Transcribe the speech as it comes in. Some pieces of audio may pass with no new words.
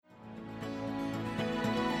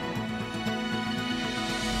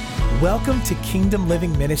Welcome to Kingdom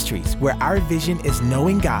Living Ministries, where our vision is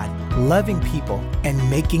knowing God, loving people, and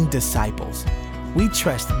making disciples. We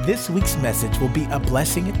trust this week's message will be a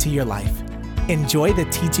blessing to your life. Enjoy the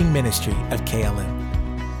teaching ministry of KLM.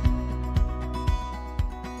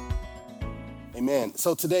 Amen.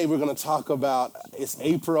 So today we're going to talk about, it's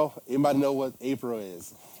April. Anybody know what April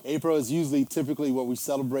is? April is typically where we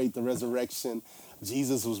celebrate the resurrection.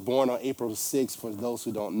 Jesus was born on April 6th, for those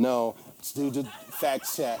who don't know. Do the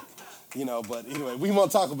fact check, but anyway, we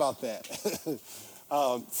won't talk about that.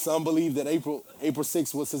 Some believe that April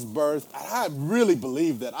 6th was his birth. I really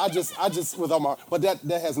believe that. I just with all my, but that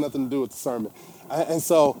has nothing to do with the sermon. And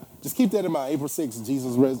so just keep that in mind. April 6th,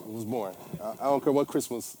 Jesus was born. I don't care what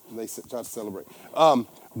Christmas they try to celebrate.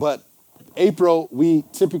 But April, we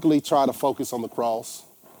typically try to focus on the cross.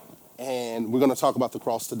 And we're going to talk about the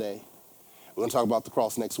cross today. We're going to talk about the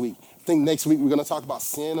cross next week. I think next week we're going to talk about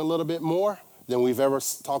sin a little bit more than we've ever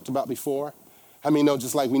talked about before. How many know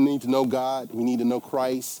just like we need to know God, we need to know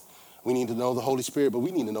Christ, we need to know the Holy Spirit, but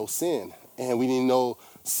we need to know sin. And we need to know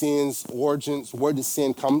sin's origins. Where did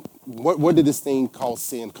sin come? Where did this thing called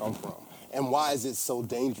sin come from? And why is it so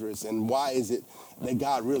dangerous? And why is it that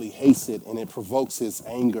God really hates it and it provokes his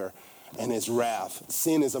anger and his wrath?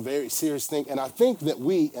 Sin is a very serious thing. And I think that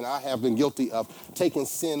I have been guilty of taking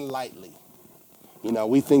sin lightly.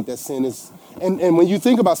 We think that sin is, and when you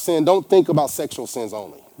think about sin, don't think about sexual sins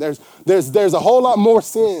only. There's a whole lot more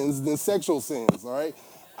sins than sexual sins, all right?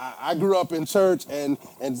 I grew up in church, and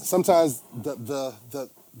sometimes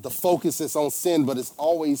the focus is on sin, but it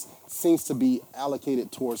always seems to be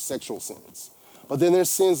allocated towards sexual sins. But then there's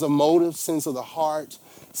sins of motive, sins of the heart,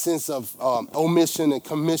 sins of omission and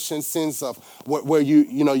commission, sins of where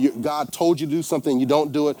God told you to do something, you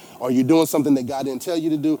don't do it, or you're doing something that God didn't tell you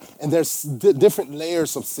to do. And there's different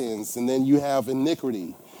layers of sins. And then you have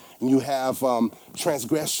iniquity, and you have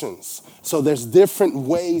transgressions. So there's different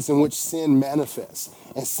ways in which sin manifests.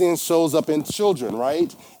 And sin shows up in children,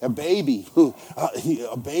 right? A baby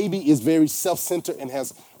is very self-centered and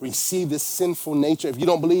has received this sinful nature. If you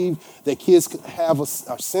don't believe that kids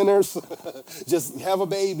are sinners, just have a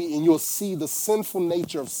baby and you'll see the sinful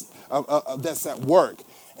nature of that's at work.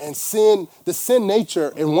 And the sin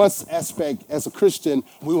nature, in one aspect, as a Christian,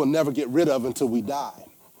 we will never get rid of until we die.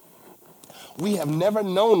 We have never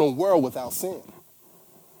known a world without sin.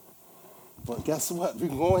 But guess what? We're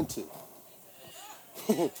going to.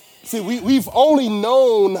 See, we've only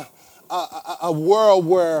known a world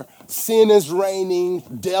where sin is reigning,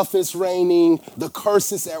 death is reigning, the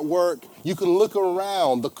curse is at work. You can look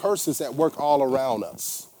around, the curse is at work all around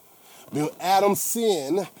us. Adam's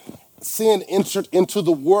sin entered into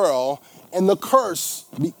the world, and the curse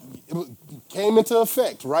came into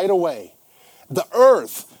effect right away. The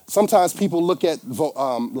earth, sometimes people look at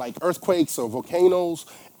like earthquakes or volcanoes,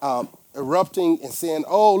 erupting and saying,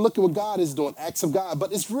 oh, look at what God is doing, acts of God.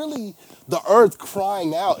 But it's really the earth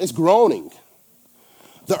crying out. It's groaning.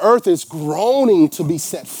 The earth is groaning to be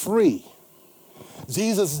set free.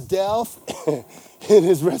 Jesus' death and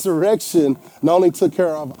his resurrection not only took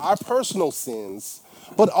care of our personal sins,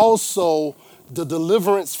 but also the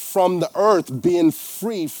deliverance from the earth being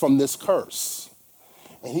free from this curse.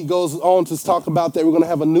 And he goes on to talk about that we're going to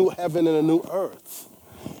have a new heaven and a new earth.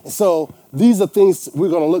 And so these are things we're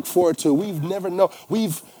going to look forward to. We've never known.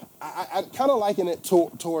 I kind of liken it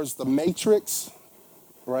towards the Matrix,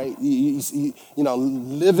 right? Living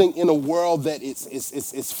in a world that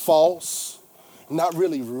it's false, not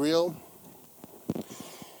really real.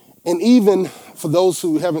 And even for those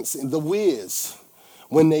who haven't seen The Wiz,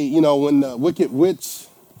 when the Wicked Witch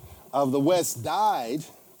of the West died,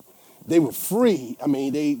 they were free. I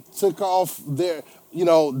mean, they took off their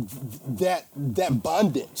that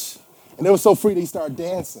bondage. And they were so free they started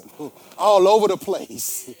dancing all over the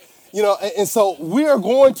place. And so we are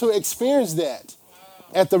going to experience that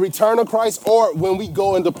at the return of Christ or when we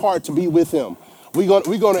go and depart to be with him. We're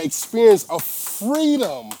going to experience a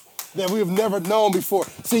freedom that we've never known before.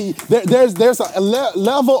 See, there's a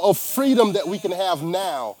level of freedom that we can have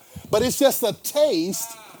now, but it's just a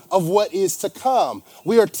taste of what is to come.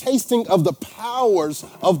 We are tasting of the powers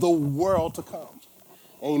of the world to come.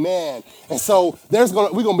 Amen. And so we're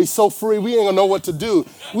gonna be so free, we ain't gonna know what to do.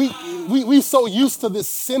 We so used to this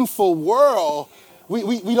sinful world,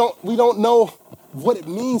 we don't know what it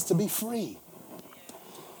means to be free.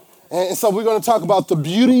 And so we're gonna talk about the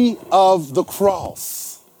beauty of the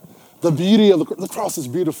cross. The beauty of the cross is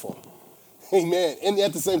beautiful. Amen. And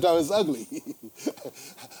at the same time, it's ugly.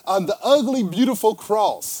 On the ugly, beautiful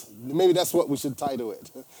cross. Maybe that's what we should title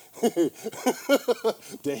it.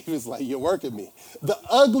 David's like, you're working me. The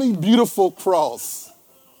ugly, beautiful cross.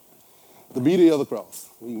 The beauty of the cross.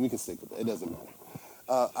 We can stick with it. It doesn't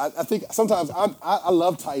matter. I think sometimes I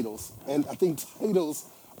love titles, and I think titles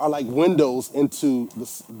are like windows into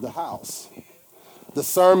the house. The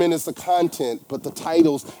sermon is the content, but the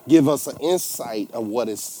titles give us an insight of what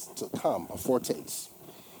is to come, a foretaste.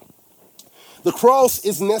 The cross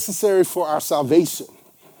is necessary for our salvation.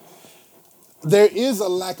 There is a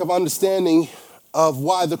lack of understanding of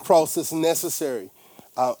why the cross is necessary.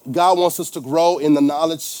 God wants us to grow in the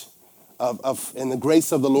knowledge of and the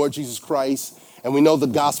grace of the Lord Jesus Christ. And we know the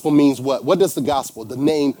gospel means what? What does the gospel? The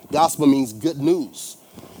name gospel means good news.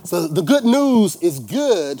 So the good news is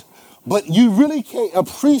good, but you really can't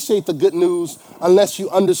appreciate the good news unless you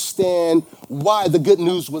understand why the good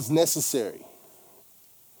news was necessary.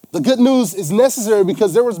 The good news is necessary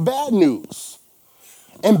because there was bad news.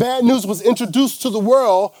 And bad news was introduced to the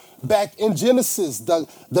world back in Genesis,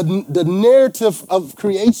 the narrative of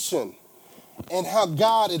creation and how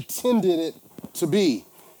God intended it to be.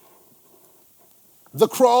 The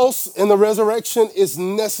cross and the resurrection is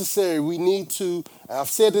necessary. We need to, I've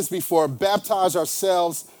said this before, baptize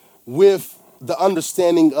ourselves with the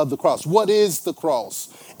understanding of the cross. What is the cross?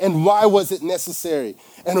 And why was it necessary?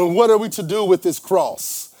 And what are we to do with this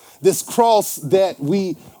cross? This cross that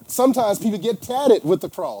sometimes people get tatted with the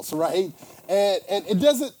cross, right? And it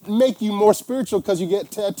doesn't make you more spiritual because you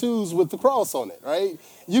get tattoos with the cross on it, right?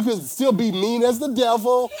 You could still be mean as the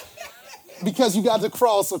devil because you got the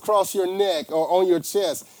cross across your neck or on your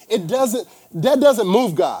chest. That doesn't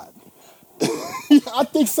move God. I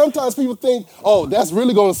think sometimes people think, oh, that's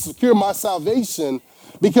really going to secure my salvation,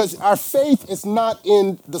 because our faith is not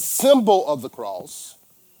in the symbol of the cross,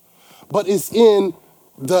 but it's in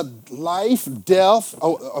the life, death,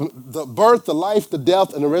 the birth, the life, the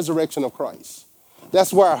death, and the resurrection of Christ.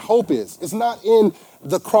 That's where our hope is. It's not in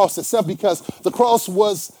the cross itself, because the cross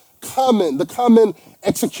was the common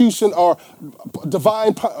execution or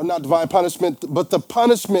not divine punishment, but the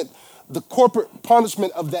punishment, the corporate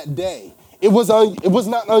punishment of that day. It was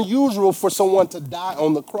not unusual for someone to die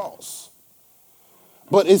on the cross.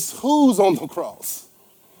 But it's who's on the cross.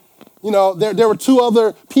 You know, there were two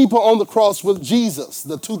other people on the cross with Jesus,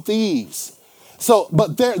 the two thieves. So,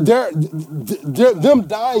 but them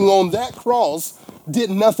dying on that cross did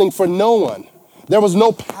nothing for no one. There was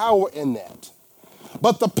no power in that.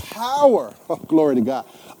 But the power, glory to God,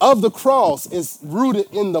 of the cross is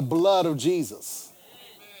rooted in the blood of Jesus.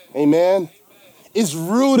 Amen. It's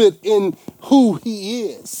rooted in who he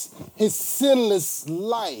is, his sinless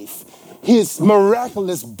life, his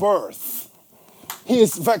miraculous birth,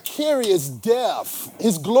 his vicarious death,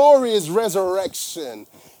 his glorious resurrection,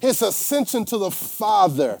 his ascension to the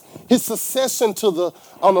Father, his succession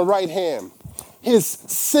on the right hand, his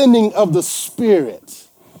sending of the Spirit,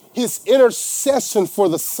 his intercession for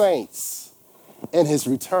the saints, and his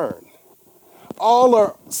return. All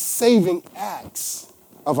are saving acts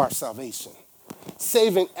of our salvation,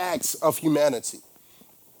 saving acts of humanity.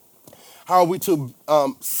 How are we to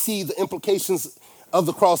see the implications of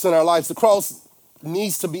the cross in our lives? The cross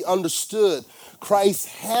needs to be understood. Christ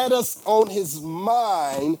had us on his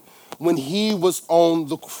mind when he was on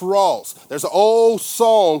the cross. There's an old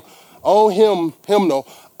song, hymnal.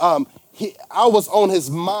 I was on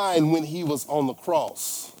his mind when he was on the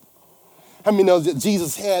cross. How many know that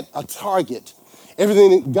Jesus had a target?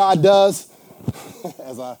 Everything that God does,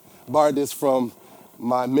 as I borrowed this from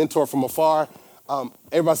my mentor from afar,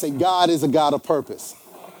 everybody say God is a God of purpose.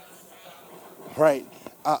 Right?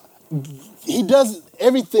 He does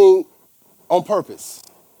everything on purpose.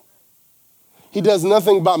 He does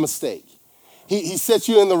nothing by mistake. He sets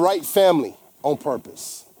you in the right family on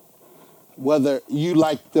purpose, whether you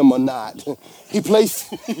like them or not. He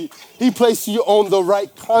placed you on the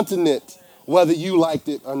right continent, whether you liked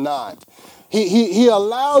it or not. He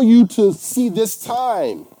allowed you to see this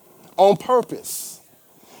time on purpose.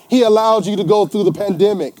 He allowed you to go through the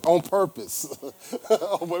pandemic on purpose.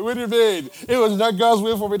 What do you mean? It was not God's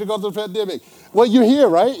will for me to go through the pandemic. Well, you're here,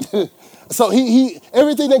 right? So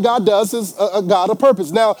everything that God does is a God of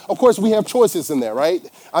purpose. Now, of course, we have choices in there, right?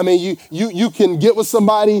 I mean, you can get with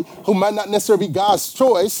somebody who might not necessarily be God's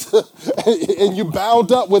choice, and you're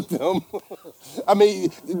bound up with them. I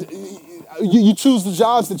mean, you choose the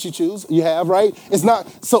jobs that you have, right? It's not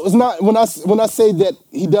when I say that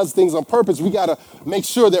he does things on purpose, we got to make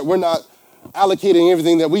sure that we're not allocating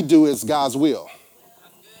everything that we do as God's will.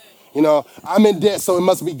 You know, I'm in debt, so it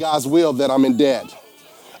must be God's will that I'm in debt.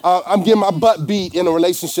 I'm getting my butt beat in a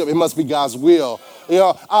relationship, it must be God's will.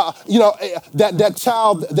 That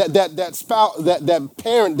child, that spouse, that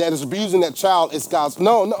parent that is abusing that child is God's.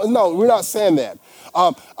 No, we're not saying that.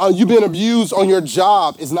 You've been abused on your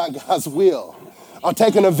job is not God's will. or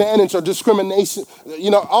taking advantage or discrimination.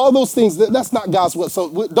 All those things, that's not God's will.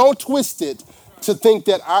 So don't twist it to think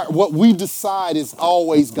that what we decide is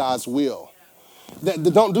always God's will.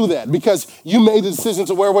 Don't do that, because you made a decision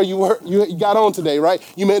to where you got on today, right?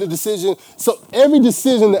 You made a decision. So every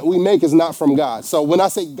decision that we make is not from God. So when I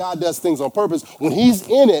say God does things on purpose, when he's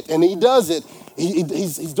in it and he does it,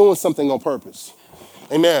 he's doing something on purpose.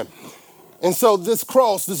 Amen. And so this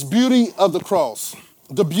cross, this beauty of the cross,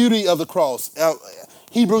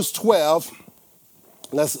 Hebrews 12,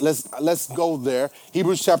 let's go there.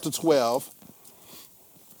 Hebrews chapter 12,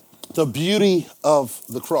 the beauty of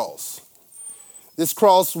the cross. This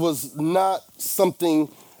cross was not something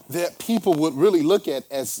that people would really look at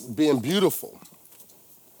as being beautiful.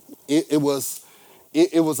 It was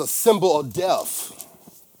a symbol of death.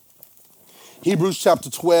 Hebrews chapter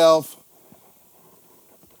 12.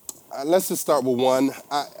 Let's just start with 1.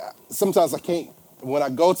 Sometimes I can't, when I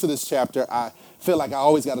go to this chapter, I feel like I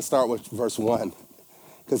always got to start with verse 1,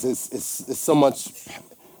 because it's so much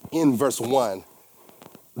in verse 1.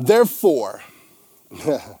 Therefore,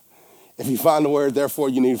 if you find the word therefore,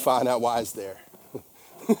 you need to find out why it's there.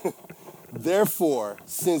 Therefore,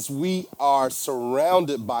 since we are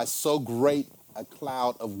surrounded by so great a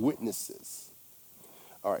cloud of witnesses.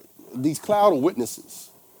 All right, these cloud of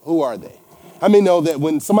witnesses, who are they? How many know that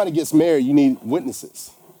when somebody gets married, you need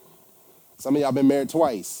witnesses? Some of y'all been married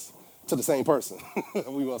twice to the same person.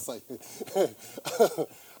 We won't say.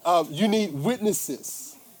 You need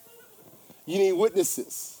witnesses. You need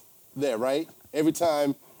witnesses there, right? Every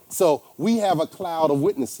time. So we have a cloud of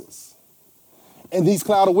witnesses. And these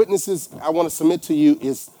cloud of witnesses, I want to submit to you,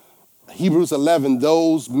 is Hebrews 11,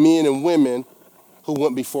 those men and women who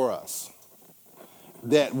went before us.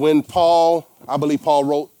 That when I believe Paul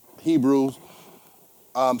wrote Hebrews,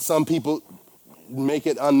 some people make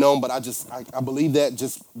it unknown, but I believe that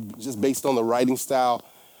just based on the writing style.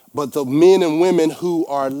 But the men and women who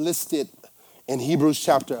are listed in Hebrews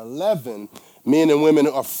chapter 11, men and women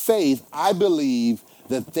of faith, I believe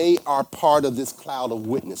that they are part of this cloud of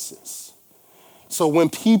witnesses. So when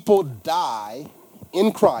people die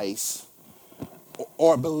in Christ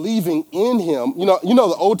or believing in him, you know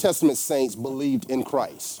the Old Testament saints believed in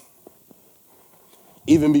Christ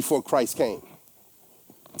even before Christ came.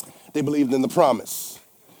 They believed in the promise.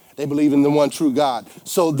 They believed in the one true God.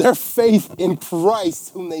 So their faith in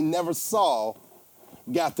Christ, whom they never saw,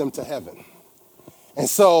 got them to heaven. And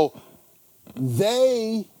so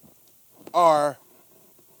they are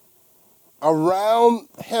around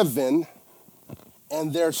heaven,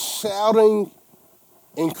 and they're shouting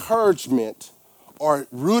encouragement or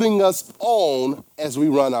rooting us on as we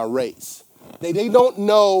run our race. They don't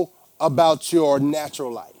know about your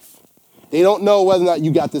natural life. They don't know whether or not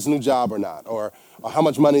you got this new job or not, or how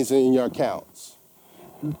much money is in your accounts.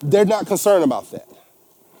 They're not concerned about that.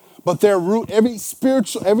 But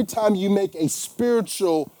every time you make a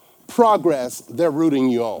spiritual progress, they're rooting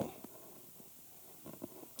you on.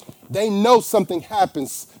 They know something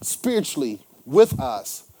happens spiritually with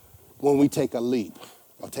us when we take a leap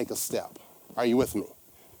or take a step. Are you with me?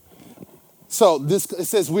 So it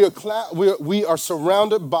says we are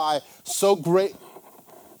surrounded by so great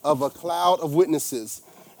of a cloud of witnesses.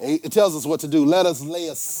 It tells us what to do. Let us lay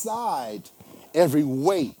aside every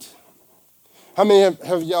weight. How many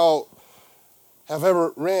of y'all have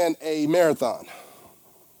ever ran a marathon?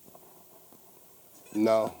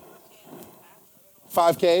 No.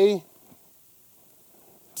 5K?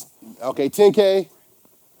 Okay, 10K?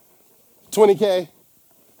 20K?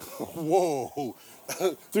 Whoa.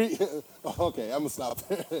 3, okay, I'm gonna stop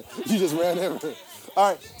there. You just ran everywhere.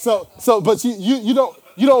 All right, but you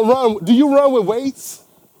don't run. Do you run with weights?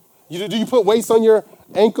 Do you put weights on your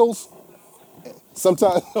ankles?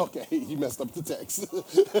 Sometimes, okay, you messed up the text. No,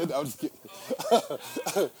 I'm just kidding.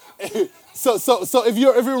 So if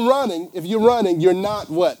you're running, you're not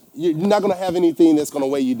what? You're not gonna have anything that's gonna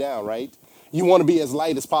weigh you down, right? You want to be as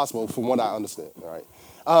light as possible, from what I understand. All right.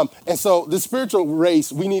 And so the spiritual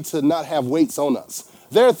race, we need to not have weights on us.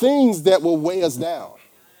 There are things that will weigh us down.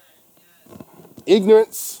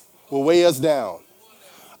 Ignorance will weigh us down.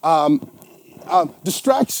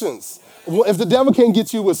 Distractions. If the devil can't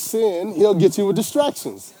get you with sin, he'll get you with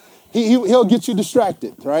distractions. He'll get you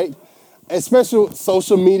distracted, right? Especially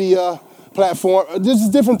social media platform. There's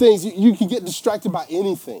different things. You can get distracted by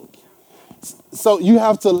anything. So you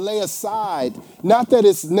have to lay aside, not that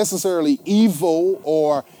it's necessarily evil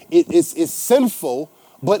or it's sinful,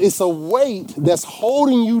 but it's a weight that's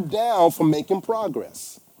holding you down from making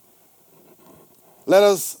progress. Let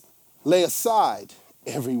us lay aside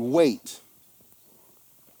every weight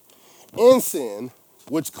and sin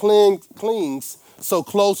which clings so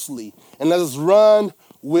closely. And let us run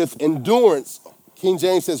with endurance. King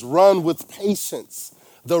James says, run with patience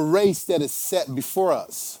the race that is set before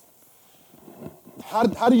us. How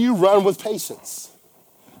do you run with patience?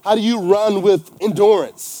 How do you run with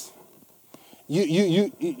endurance?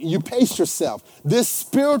 You pace yourself. This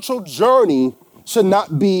spiritual journey should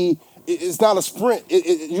not be, it's not a sprint.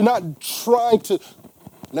 You're not trying to,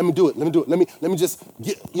 let me do it. Let me just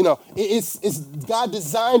get, it's God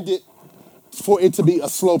designed it for it to be a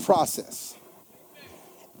slow process.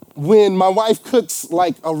 When my wife cooks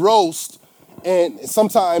like a roast, and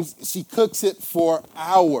sometimes she cooks it for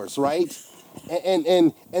hours, right?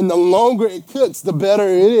 And the longer it cooks, the better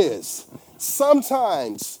it is.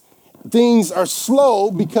 Sometimes things are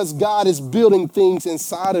slow because God is building things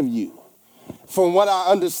inside of you. From what I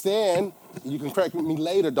understand, you can correct me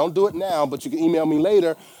later, don't do it now, but you can email me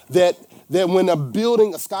later, that when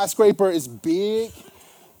a skyscraper is big,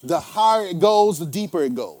 the higher it goes, the deeper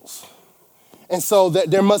it goes. And so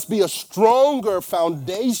that there must be a stronger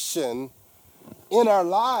foundation in our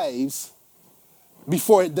lives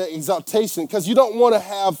before the exaltation, because you don't want to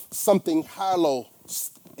have something hollow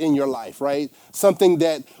in your life, right? Something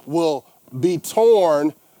that will be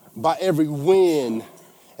torn by every wind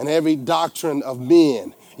and every doctrine of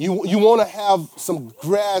men. You want to have some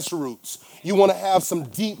grassroots. You want to have some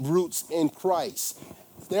deep roots in Christ.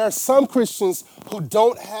 There are some Christians who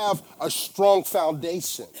don't have a strong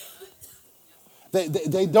foundation.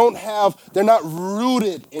 They're not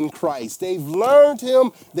rooted in Christ. They've learned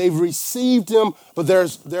him, they've received him, but there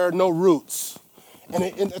are no roots. And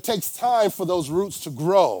it takes time for those roots to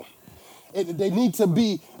grow. There needs to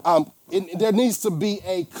be a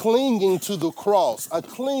clinging to the cross, a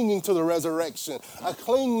clinging to the resurrection, a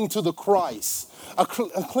clinging to the Christ, a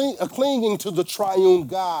clinging to the triune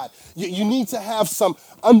God. You need to have some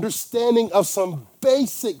understanding of some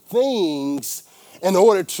basic things in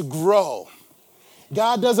order to grow.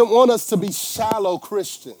 God doesn't want us to be shallow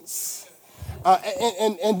Christians.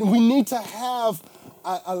 And we need to have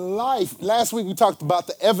a life. Last week we talked about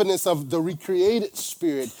the evidence of the recreated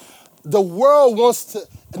spirit. The world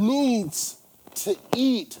needs to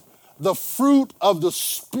eat the fruit of the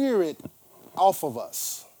Spirit off of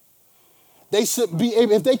us. They should be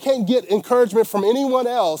able, if they can't get encouragement from anyone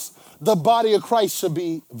else, the body of Christ should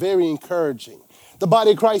be very encouraging. The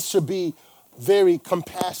body of Christ should be very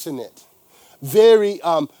compassionate, very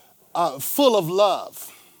full of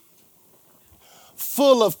love,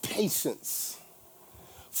 full of patience,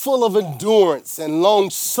 full of endurance and long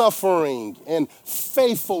suffering and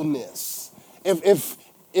faithfulness. If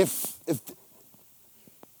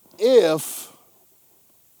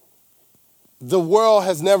the world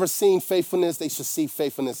has never seen faithfulness, they should see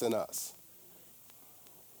faithfulness in us.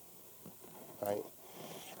 Right?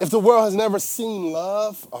 If the world has never seen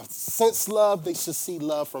love or sensed love, they should see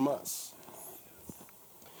love from us.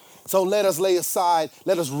 So let us lay aside,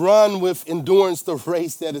 let us run with endurance the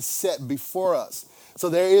race that is set before us. So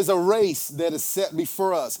there is a race that is set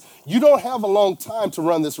before us. You don't have a long time to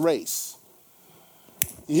run this race.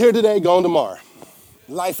 You're here today, gone tomorrow.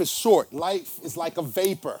 Life is short. Life is like a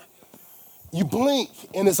vapor. You blink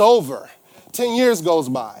and it's over. 10 years goes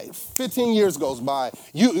by, 15 years goes by.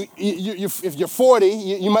 If you're 40,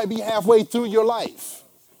 you might be halfway through your life.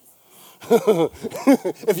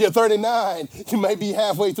 If you're 39, you might be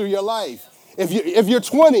halfway through your life. If you're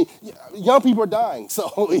 20, young people are dying.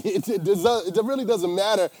 So it really doesn't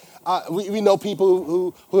matter. We know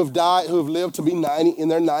people who have died, who have lived to be 90 in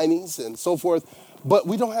their 90s and so forth. But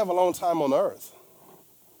we don't have a long time on earth.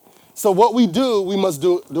 So what we do, we must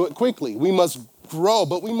do it quickly. We must grow,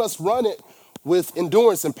 but we must run it with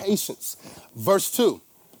endurance and patience. Verse 2.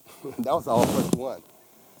 That was all verse 1.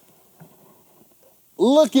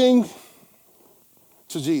 Looking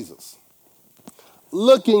to Jesus.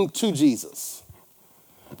 Looking to Jesus.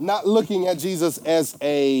 Not looking at Jesus as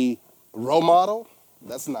a role model.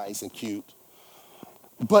 That's nice and cute.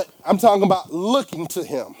 But I'm talking about looking to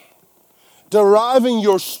him. Deriving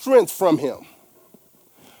your strength from him.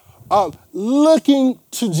 Looking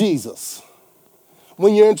to Jesus.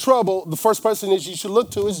 When you're in trouble, the first person that you should look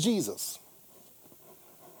to is Jesus.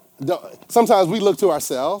 Sometimes we look to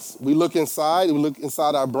ourselves. We look inside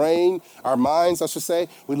our brain, our minds, I should say.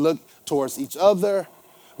 We look towards each other,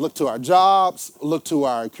 look to our jobs, look to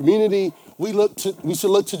our community. We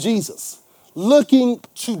should look to Jesus. Looking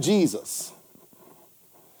to Jesus.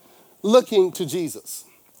 Looking to Jesus.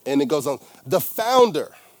 And it goes on. The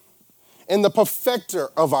founder and the perfecter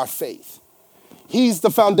of our faith. He's the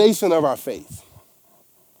foundation of our faith.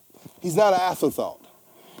 He's not an afterthought.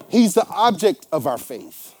 He's the object of our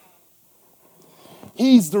faith.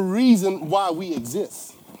 He's the reason why we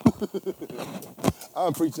exist.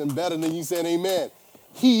 I'm preaching better than you saying amen.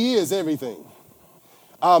 He is everything.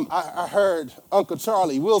 I heard Uncle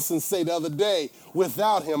Charlie Wilson say the other day,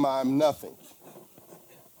 without him, I'm nothing.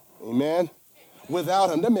 Amen.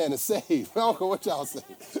 Without him, that man is saved. I don't care what y'all say.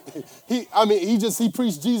 He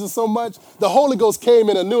preached Jesus so much. The Holy Ghost came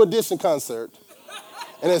in a New Edition concert.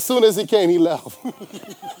 And as soon as he came, he left.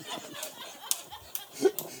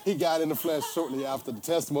 He got in the flesh shortly after the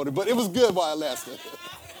testimony, but it was good while it lasted.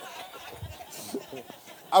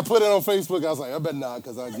 I put it on Facebook. I was like, I better not,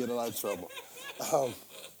 because I'll get in a lot of trouble.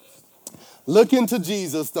 Look into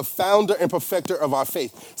Jesus, the founder and perfecter of our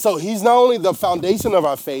faith. So he's not only the foundation of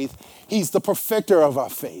our faith, he's the perfecter of our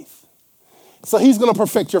faith. So he's going to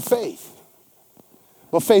perfect your faith.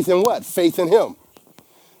 But faith in what? Faith in him.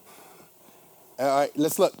 All right,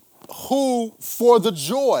 let's look. Who, for the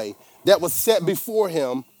joy that was set before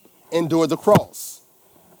him, endured the cross.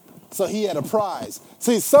 So he had a prize.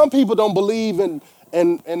 See, some people don't believe in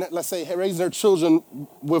let's say, raising their children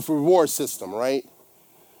with reward system, right?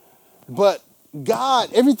 But God,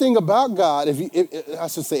 everything about God, I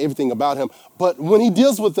should say everything about him, but when he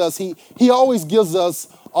deals with us, he always gives us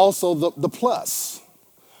also the plus,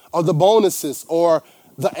 or the bonuses, or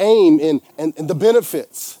the aim and the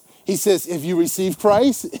benefits. He says, if you receive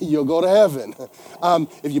Christ, you'll go to heaven.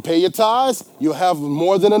 If you pay your tithes, you'll have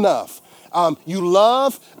more than enough. You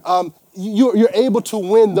love, you're able to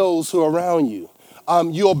win those who are around you.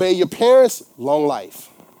 You obey your parents, long life.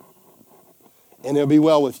 And it'll be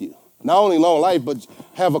well with you. Not only long life, but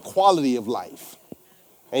have a quality of life.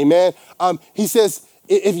 Amen. He says,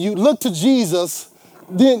 if you look to Jesus,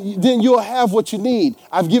 then you'll have what you need.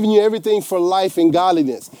 I've given you everything for life and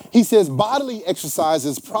godliness. He says bodily exercise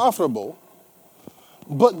is profitable,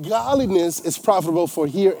 but godliness is profitable for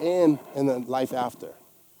here and in the life after.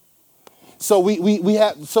 So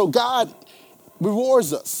so God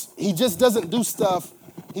rewards us. He just doesn't do stuff.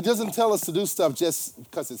 He doesn't tell us to do stuff just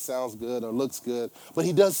because it sounds good or looks good, but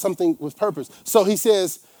he does something with purpose. So he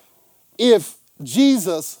says, if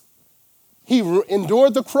Jesus, he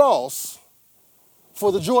endured the cross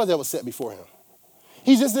for the joy that was set before him.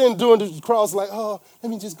 He just didn't do the cross like, oh, let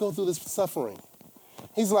me just go through this suffering.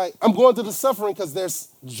 He's like, I'm going through the suffering because there's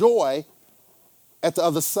joy at the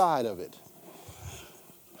other side of it.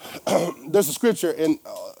 There's a scripture in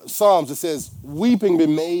Psalms that says, weeping be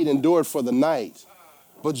made endured for the night,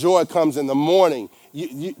 but joy comes in the morning.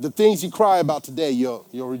 The things you cry about today, you'll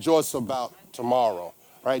rejoice about tomorrow,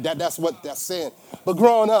 right? That's what that's saying. But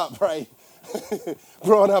growing up, right?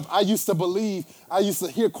 Growing up, I used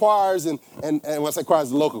to hear choirs and when I say choirs,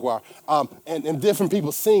 the local choir, and different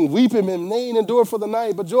people sing, weeping and main endure for the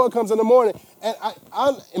night, but joy comes in the morning. And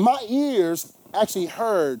I in my ears actually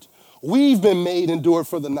heard, we've been made endure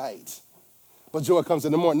for the night, but joy comes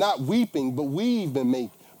in the morning. Not weeping, but we've been made,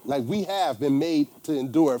 like we have been made to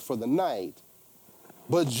endure for the night,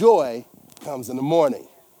 but joy comes in the morning.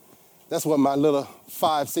 That's what my little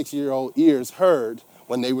 5-6-year-old ears heard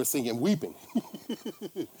when they were singing weeping.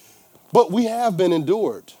 But we have been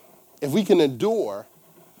endured. If we can endure,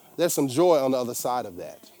 there's some joy on the other side of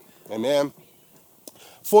that. Amen.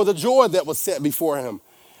 For the joy that was set before him,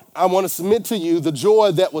 I want to submit to you the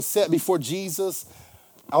joy that was set before Jesus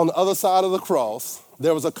on the other side of the cross.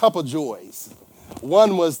 There was a couple joys.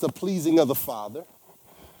 One was the pleasing of the Father,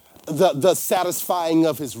 the satisfying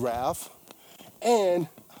of his wrath, and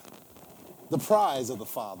the prize of the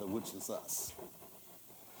Father, which is us.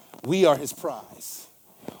 We are his prize.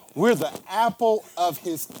 We're the apple of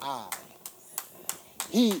his eye.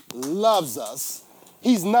 He loves us.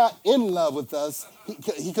 He's not in love with us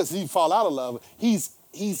because he fall out of love. He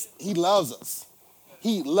loves us.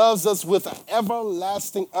 He loves us with an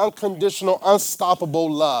everlasting, unconditional,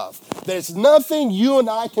 unstoppable love. There's nothing you and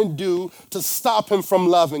I can do to stop him from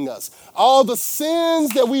loving us. All the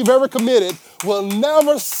sins that we've ever committed will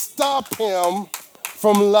never stop him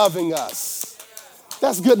from loving us.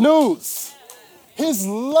 That's good news. His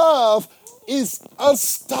love is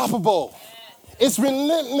unstoppable. It's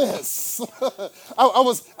relentless. I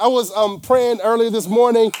was praying earlier this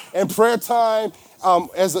morning in prayer time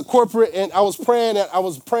as a corporate, and I was praying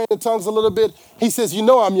in tongues a little bit. He says,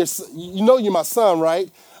 you're my son, right?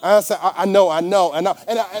 And I said, I know. And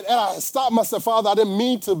I stopped myself, Father, I didn't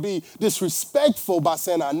mean to be disrespectful by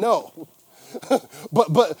saying I know.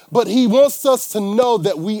 but he wants us to know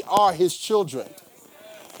that we are his children.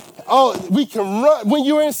 Oh, we can run. When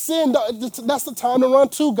you're in sin, that's the time to run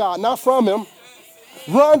to God, not from him.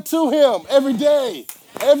 Run to him every day.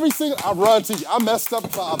 I run to you. I messed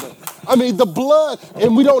up, Father. I mean, the blood,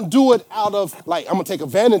 and we don't do it out of, like, I'm going to take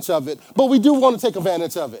advantage of it, but we do want to take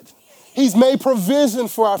advantage of it. He's made provision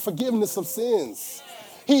for our forgiveness of sins.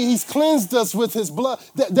 He's cleansed us with his blood.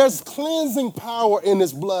 There's cleansing power in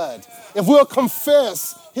his blood. If we'll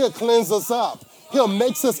confess, he'll cleanse us up. He'll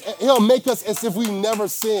make us as if we never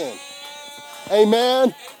sinned.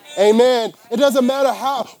 Amen. Amen. It doesn't matter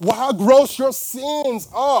how gross your sins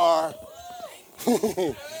are.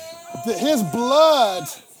 His blood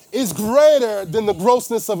is greater than the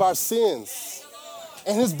grossness of our sins.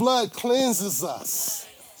 And his blood cleanses us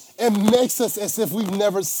and makes us as if we've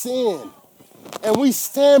never sinned. And we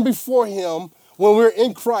stand before him when we're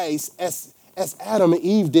in Christ as Adam and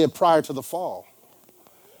Eve did prior to the fall.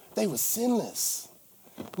 They were sinless.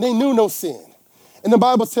 They knew no sin. And the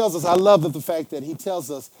Bible tells us, I love the fact that he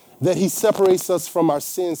tells us that he separates us from our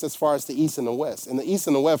sins as far as the east and the west. And the east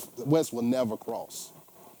and the west will never cross.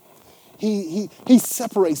 He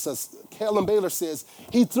separates us. Helen Baylor says,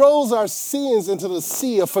 he throws our sins into the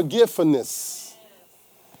sea of forgiveness.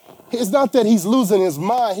 It's not that he's losing his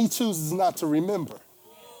mind. He chooses not to remember.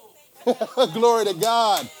 Glory to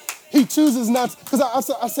God. He chooses not to. Because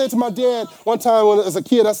I said to my dad one time as a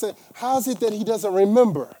kid, I said, how is it that he doesn't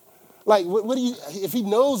remember? Like, if he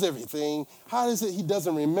knows everything, how is it he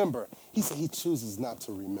doesn't remember? He said he chooses not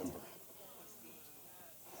to remember.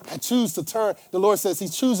 I choose to turn. The Lord says he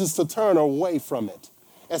chooses to turn away from it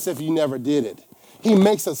as if you never did it. He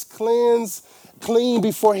makes us clean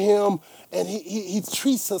before him, and he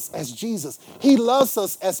treats us as Jesus. He loves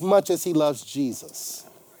us as much as he loves Jesus.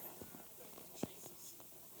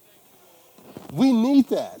 We need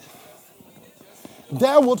that.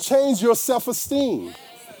 That will change your self-esteem.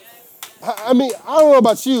 I mean, I don't know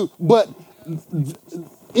about you, but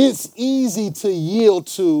it's easy to yield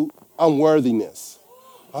to unworthiness.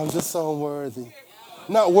 I'm just so unworthy.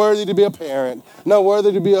 Not worthy to be a parent. Not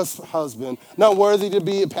worthy to be a husband. Not worthy to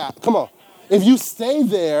be a pastor. Come on. If you stay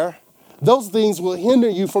there, those things will hinder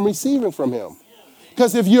you from receiving from him.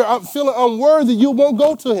 Because if you're feeling unworthy, you won't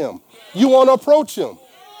go to him. You won't approach him.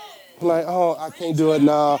 Like, oh, I can't do it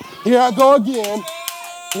now. Here I go again.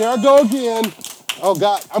 Here I go again. Oh,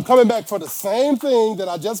 God, I'm coming back for the same thing that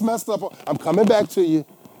I just messed up on. I'm coming back to you.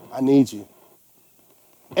 I need you.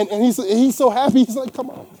 And he's so happy. He's like, come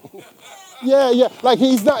on. Yeah. Like,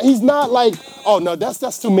 he's not like, oh, no,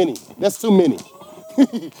 that's too many. That's too many.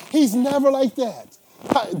 He's never like that.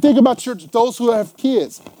 Think about those who have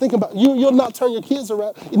kids. Think about, you'll not turn your kids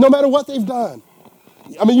around, no matter what they've done.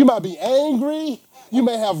 I mean, you might be angry. You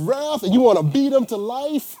may have wrath, and you want to beat them to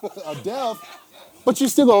life or death, but you're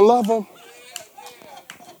still going to love them.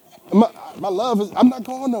 My love is, I'm not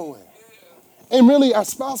going nowhere. And really, our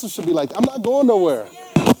spouses should be like, I'm not going nowhere.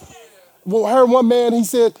 Well, I heard one man, he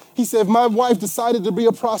said, if my wife decided to be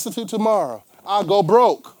a prostitute tomorrow, I'll go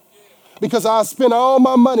broke because I'll spend all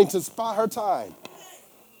my money to spy her time.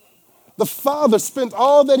 The Father spent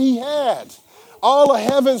all that he had, all of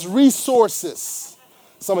heaven's resources.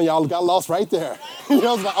 Some of y'all got lost right there. You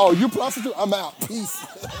know, like, oh, you prostitute? I'm out. Peace.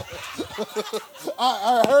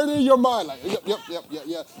 I heard it in your mind. Like,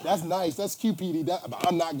 yep. That's nice. That's QPD. But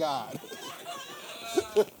I'm not God.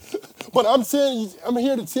 But I'm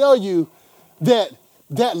here to tell you that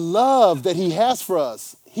love that he has for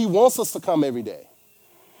us, he wants us to come every day.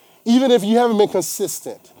 Even if you haven't been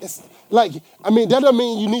consistent. It's like, I mean, that doesn't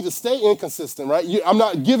mean you need to stay inconsistent, right? I'm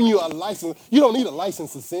not giving you a license. You don't need a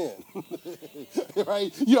license to sin,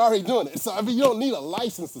 right? You're already doing it. So, I mean, you don't need a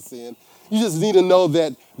license to sin. You just need to know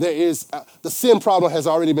that there is, the sin problem has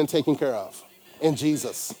already been taken care of in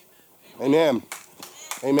Jesus. Amen.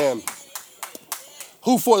 Amen.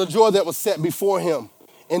 Who for the joy that was set before him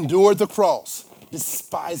endured the cross,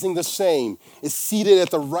 despising the shame, is seated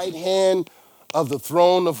at the right hand of the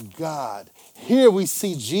throne of God. Here we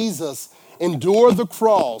see Jesus endure the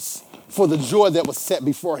cross for the joy that was set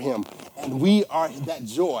before him. And we are that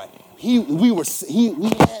joy. He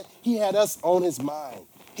had us on his mind.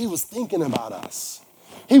 He was thinking about us.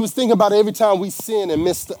 He was thinking about every time we sinned and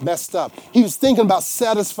messed up. He was thinking about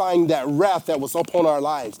satisfying that wrath that was upon our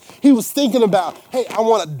lives. He was thinking about, hey, I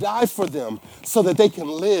want to die for them so that they can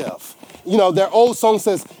live. You know, their old song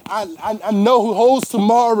says, I know who holds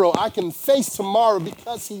tomorrow. I can face tomorrow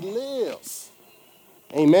because he lives.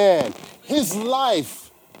 Amen. His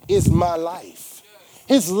life is my life.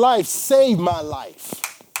 His life saved my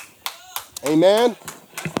life. Amen.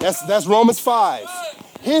 That's Romans 5.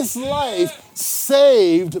 His life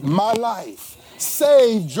saved my life,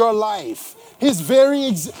 saved your life.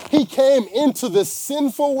 He came into this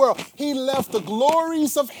sinful world. He left the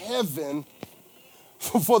glories of heaven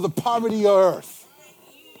for the poverty of earth,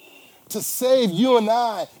 to save you and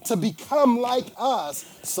I, to become like us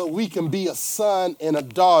so we can be a son and a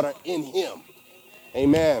daughter in him.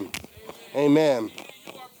 Amen. Amen.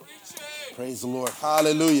 Praise the Lord.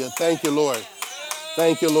 Hallelujah. Thank you, Lord.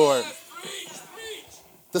 Thank you, Lord.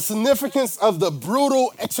 The significance of the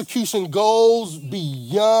brutal execution goes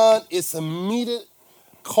beyond its immediate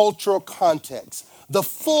cultural context. The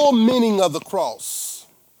full meaning of the cross,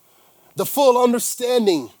 the full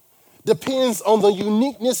understanding depends on the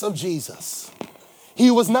uniqueness of Jesus. He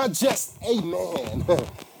was not just a man.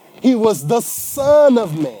 He was the Son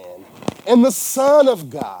of Man and the Son of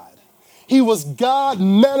God. He was God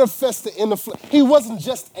manifested in the flesh. He wasn't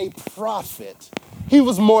just a prophet. He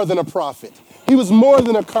was more than a prophet. He was more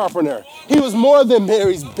than a carpenter. He was more than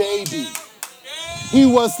Mary's baby. He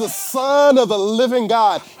was the Son of the living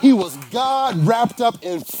God. He was God wrapped up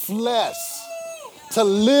in flesh to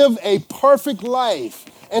live a perfect life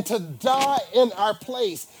and to die in our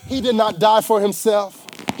place. He did not die for himself.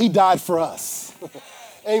 He died for us.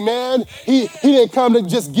 Amen. He didn't come to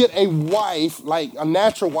just get a wife, like a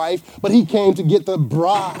natural wife, but he came to get the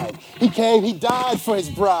bride. He died for his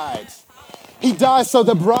bride. He died so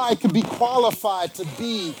the bride could be qualified to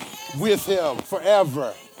be with him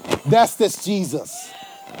forever. That's this Jesus.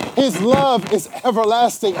 His love is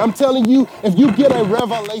everlasting. I'm telling you, if you get a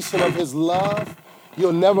revelation of his love,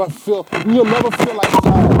 you'll never feel like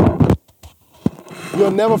dying.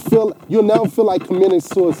 You'll never feel like committing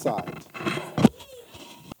suicide.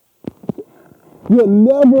 You'll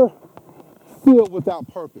never feel without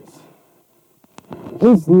purpose.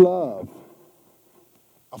 His love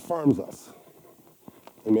affirms us.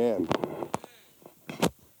 Amen.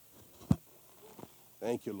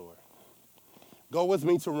 Thank you, Lord. Go with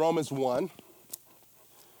me to Romans 1.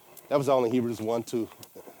 That was only Hebrews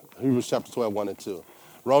chapter 12, 1 and 2.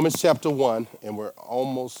 Romans chapter 1, and we're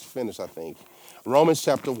almost finished, I think. Romans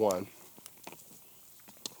chapter 1.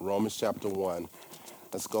 Romans chapter 1.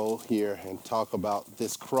 Let's go here and talk about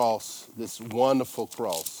this cross, this wonderful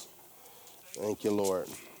cross. Thank you, Lord.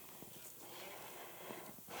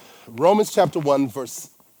 Romans chapter 1,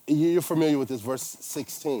 you're familiar with this, verse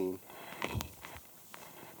 16.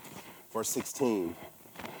 Verse 16.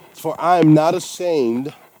 For I am not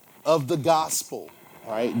ashamed of the gospel.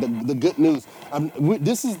 All right, the good news.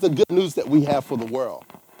 This is the good news that we have for the world,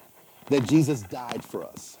 that Jesus died for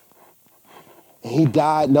us. And he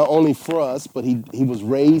died not only for us, but he was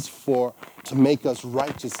raised to make us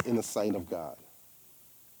righteous in the sight of God.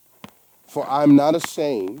 For I am not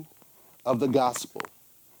ashamed of the gospel,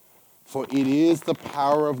 for it is the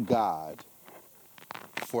power of God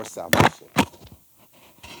for salvation.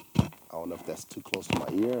 I don't know if that's too close to my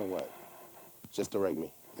ear or what. Just direct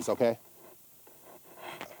me. It's okay?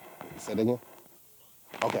 Say it again?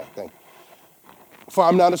 Okay, thank you. For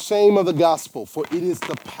I'm not ashamed of the gospel, for it is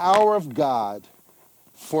the power of God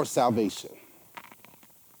for salvation.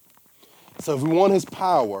 So if we want his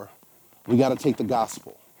power, we got to take the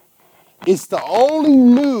gospel. It's the only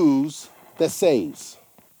news that saves.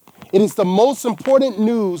 It is the most important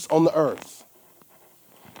news on the earth.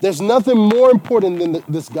 There's nothing more important than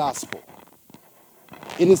this gospel.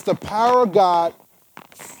 It is the power of God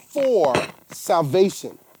for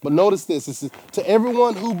salvation. But notice this is to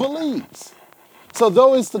everyone who believes. So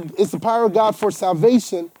though it's the power of God for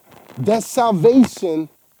salvation, that salvation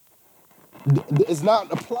is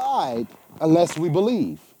not applied unless we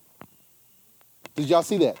believe. Did y'all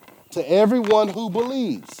see that? To everyone who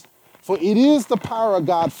believes. For it is the power of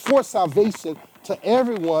God for salvation to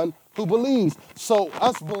everyone who believes. So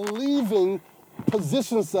us believing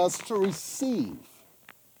positions us to receive.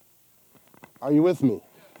 Are you with me?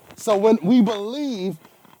 So when we believe,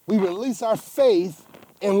 we release our faith,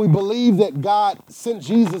 and we believe that God sent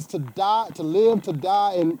Jesus to die, to live, to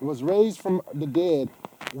die, and was raised from the dead.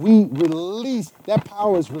 We release, that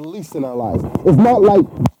power is released in our lives.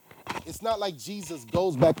 It's not like Jesus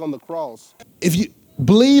goes back on the cross. If you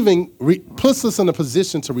believing puts us in a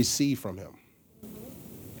position to receive from him.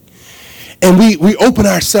 And we open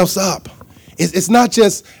ourselves up. It's not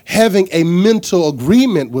just having a mental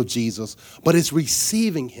agreement with Jesus, but it's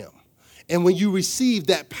receiving him. And when you receive,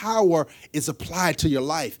 that power is applied to your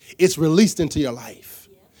life. It's released into your life.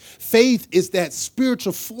 Yeah. Faith is that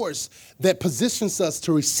spiritual force that positions us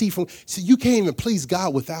to receive from. See, you can't even please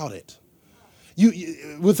God without it.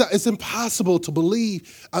 It's impossible to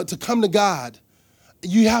believe, to come to God.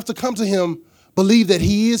 You have to come to him, believe that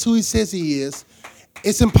he is who he says he is.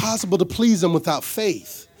 It's impossible to please him without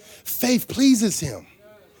faith. Faith pleases him.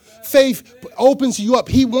 Faith opens you up.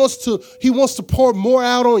 He wants to pour more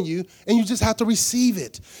out on you, and you just have to receive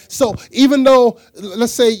it. So even though,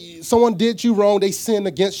 let's say someone did you wrong, they sinned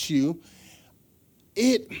against you,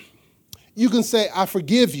 you can say, I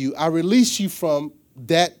forgive you. I release you from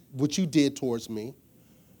that which you did towards me.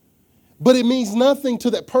 But it means nothing to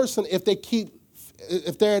that person if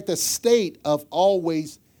they're at the state of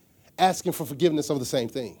always asking for forgiveness of the same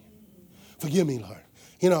thing. Forgive me, Lord.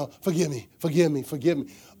 Forgive me.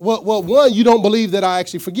 Well, one, you don't believe that I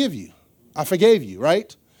actually forgive you. I forgave you,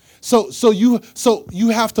 right? So you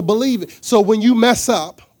have to believe it. So when you mess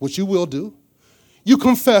up, which you will do, you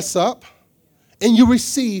confess up and you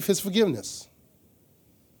receive his forgiveness.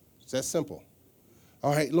 It's that simple.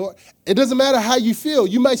 All right, Lord. It doesn't matter how you feel.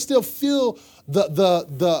 You might still feel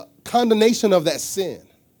the condemnation of that sin.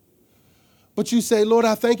 But you say, Lord,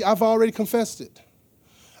 I thank you. I've already confessed it.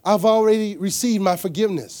 I've already received my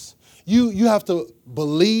forgiveness. You have to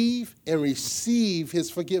believe and receive his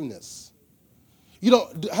forgiveness.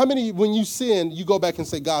 How many, when you sin, you go back and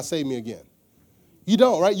say, God, save me again? You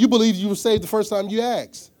don't, right? You believe you were saved the first time you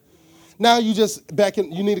asked. Now you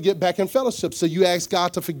need to get back in fellowship. So you ask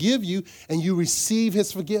God to forgive you and you receive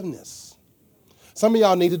his forgiveness. Some of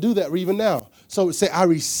y'all need to do that even now. So say, I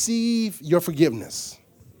receive your forgiveness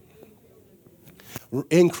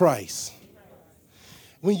in Christ.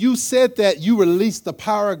 When you said that, you released the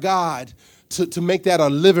power of God to make that a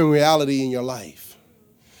living reality in your life.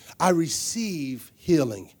 I receive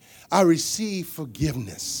healing. I receive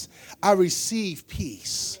forgiveness. I receive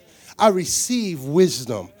peace. I receive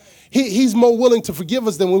wisdom. He's more willing to forgive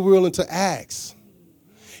us than we're willing to ask.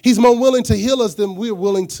 He's more willing to heal us than we're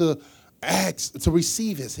willing to ask to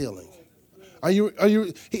receive his healing.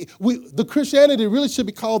 The Christianity really should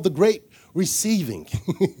be called the great receiving.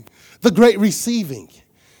 The great receiving.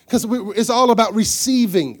 Because it's all about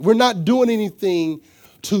receiving. We're not doing anything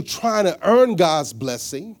to try to earn God's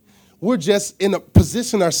blessing. We're just in a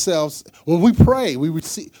position ourselves. When we pray, we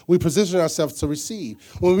position ourselves to receive.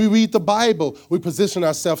 When we read the Bible, we position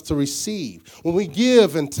ourselves to receive. When we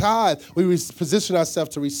give and tithe, we position ourselves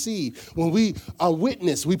to receive. When we are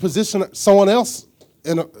witness, we position someone else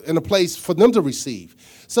in a place for them to receive.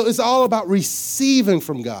 So it's all about receiving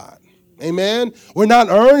from God. Amen? We're not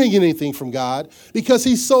earning anything from God because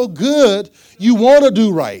he's so good, you want to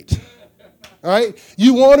do right. All right?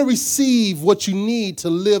 You want to receive what you need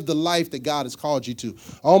to live the life that God has called you to.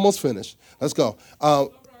 Almost finished. Let's go.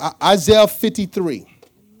 Isaiah 53.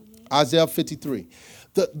 Isaiah 53.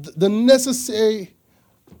 The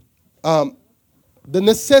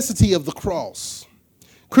necessity of the cross.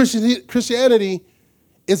 Christianity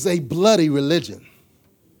is a bloody religion.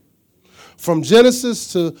 From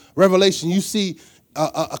Genesis to Revelation, you see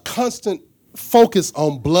a constant focus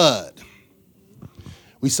on blood.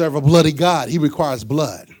 We serve a bloody God. He requires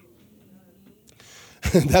blood.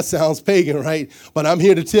 That sounds pagan, right? But I'm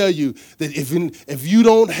here to tell you that if you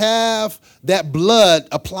don't have that blood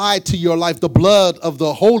applied to your life, the blood of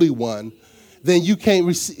the Holy One, then you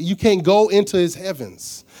can't go into his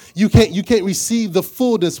heavens. You can't receive the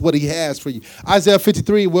fullness what he has for you. Isaiah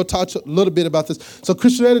 53, we'll touch a little bit about this. So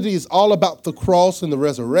Christianity is all about the cross and the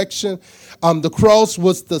resurrection. The cross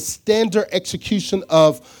was the standard execution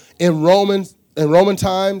in Roman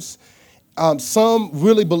times. Some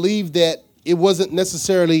really believe that it wasn't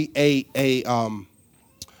necessarily a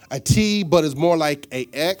T, but it's more like a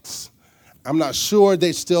X. I'm not sure.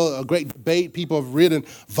 There's still a great debate. People have written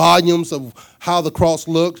volumes of how the cross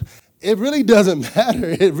looked. It really doesn't matter.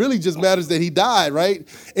 It really just matters that he died, right?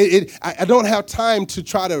 I don't have time to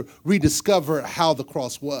try to rediscover how the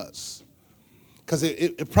cross was. Because we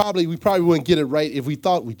probably wouldn't get it right if we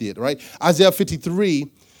thought we did, right? Isaiah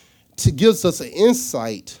 53 gives us an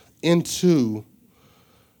insight into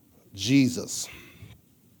Jesus.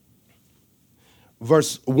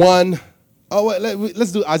 Verse 1. Oh, wait,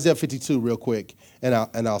 let's do Isaiah 52 real quick, and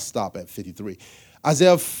I'll stop at 53.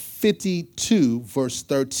 Isaiah 52, verse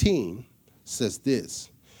 13 says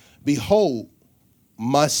this: Behold,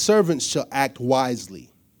 my servant shall act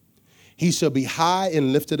wisely. He shall be high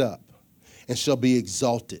and lifted up, and shall be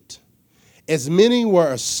exalted. As many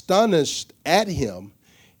were astonished at him,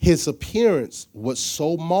 his appearance was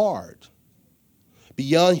so marred,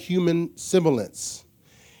 beyond human semblance,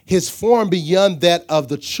 his form beyond that of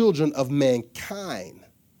the children of mankind.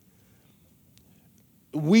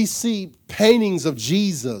 We see paintings of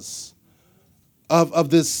Jesus, of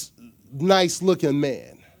this nice-looking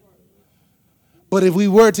man. But if we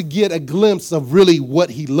were to get a glimpse of really what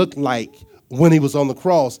he looked like when he was on the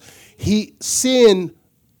cross, the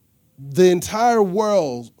entire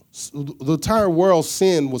world's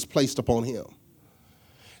sin was placed upon him.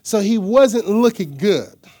 So he wasn't looking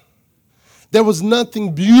good. There was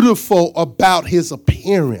nothing beautiful about his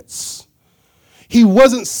appearance. He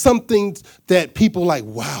wasn't something that people like,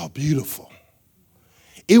 wow, beautiful.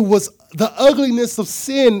 It was the ugliness of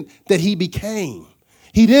sin that he became.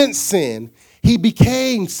 He didn't sin. He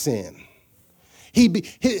became sin. He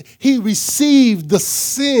received the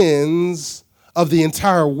sins of the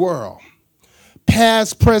entire world.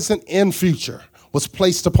 past, present, and future, was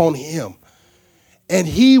placed upon him. And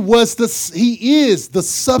he is the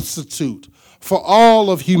substitute for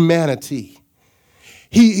all of humanity.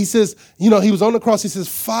 He says, he was on the cross. He says,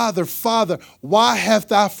 Father, Father, why hast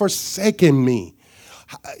thou forsaken me?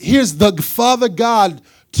 Here's the Father God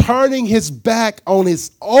turning his back on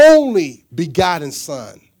his only begotten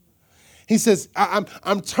son. He says,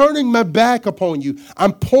 I'm turning my back upon you.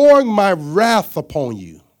 I'm pouring my wrath upon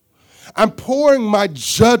you. I'm pouring my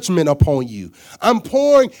judgment upon you. I'm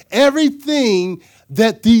pouring everything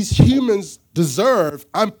that these humans deserve.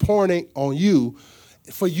 I'm pouring it on you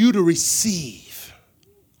for you to receive.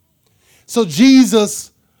 So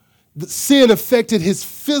Jesus, the sin affected his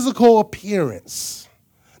physical appearance,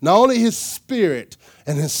 not only his spirit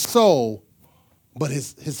and his soul, but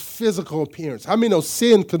his physical appearance. How many know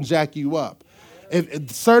sin can jack you up?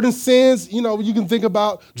 If certain sins, you can think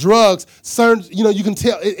about drugs. Certain, you can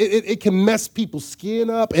tell it can mess people's skin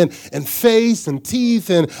up and face and teeth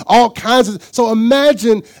and all kinds of. So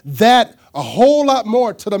imagine that a whole lot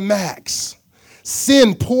more to the max.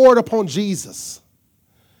 Sin poured upon Jesus.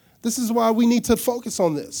 This is why we need to focus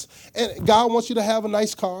on this. And God wants you to have a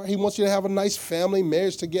nice car. He wants you to have a nice family,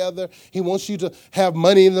 marriage together. He wants you to have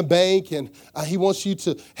money in the bank, and he wants you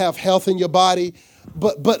to have health in your body.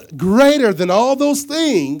 But greater than all those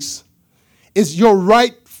things is your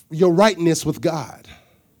rightness with God.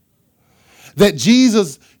 That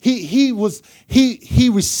Jesus, he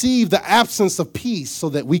received the absence of peace so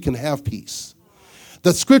that we can have peace.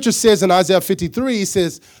 The scripture says in Isaiah 53, it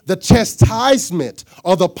says, the chastisement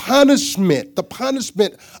or the punishment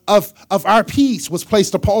of our peace was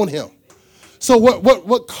placed upon him. So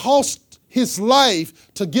what cost his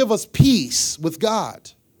life to give us peace with God?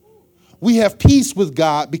 We have peace with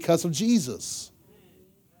God because of Jesus.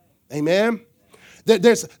 Amen?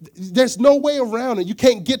 There's no way around it. You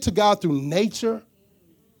can't get to God through nature.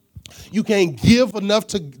 You can't give enough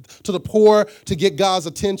to the poor to get God's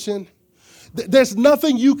attention. There's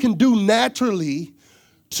nothing you can do naturally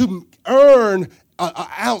to earn an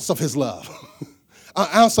ounce of his love, an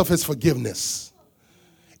ounce of his forgiveness.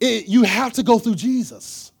 You have to go through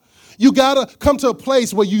Jesus. You got to come to a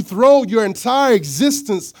place where you throw your entire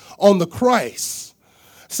existence on the Christ.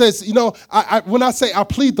 It says, when I say I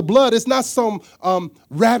plead the blood, it's not some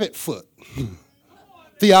rabbit foot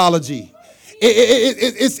theology.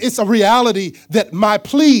 It's a reality that my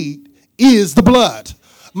plea is the blood.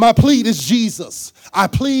 My plea is Jesus. I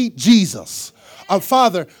plead Jesus.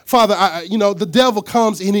 Father, the devil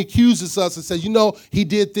comes and he accuses us and says, he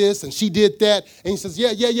did this and she did that. And he says,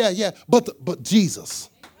 yeah. But Jesus,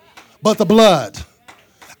 but the blood.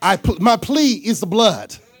 My plea is the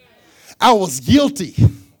blood. I was guilty.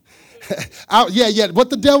 What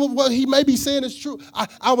the devil, he may be saying is true.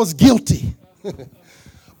 I was guilty.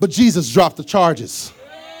 But Jesus dropped the charges.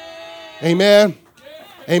 Amen.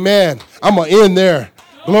 Amen. I'm going to end there.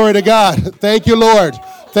 Glory to God. Thank you, Lord.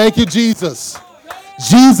 Thank you, Jesus.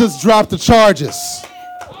 Jesus dropped the charges.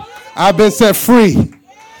 I've been set free.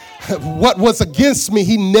 What was against me,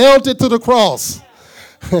 he nailed it to the cross.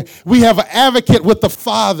 We have an advocate with the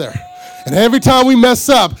Father. And every time we mess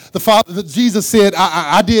up, Jesus said,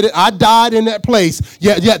 I did it. I died in that place.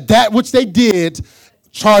 Yet that which they did,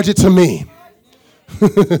 charge it to me.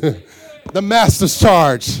 The master's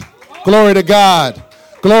charge. Glory to God.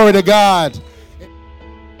 Glory to God.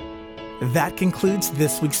 That concludes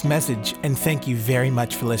this week's message, and thank you very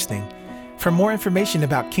much for listening. For more information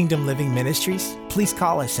about Kingdom Living Ministries, please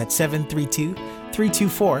call us at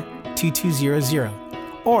 732-324-2200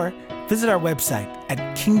 or visit our website at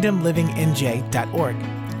kingdomlivingnj.org.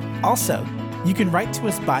 Also, you can write to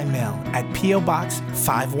us by mail at P.O. Box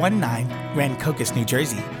 519, Rancocas, New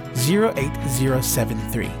Jersey,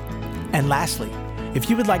 08073. And lastly,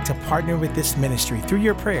 if you would like to partner with this ministry through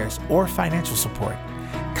your prayers or financial support,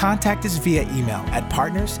 contact us via email at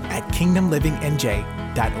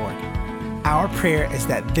partners@kingdomlivingnj.org. Our prayer is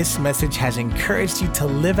that this message has encouraged you to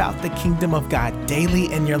live out the kingdom of God daily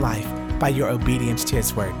in your life by your obedience to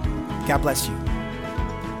His word. God bless you.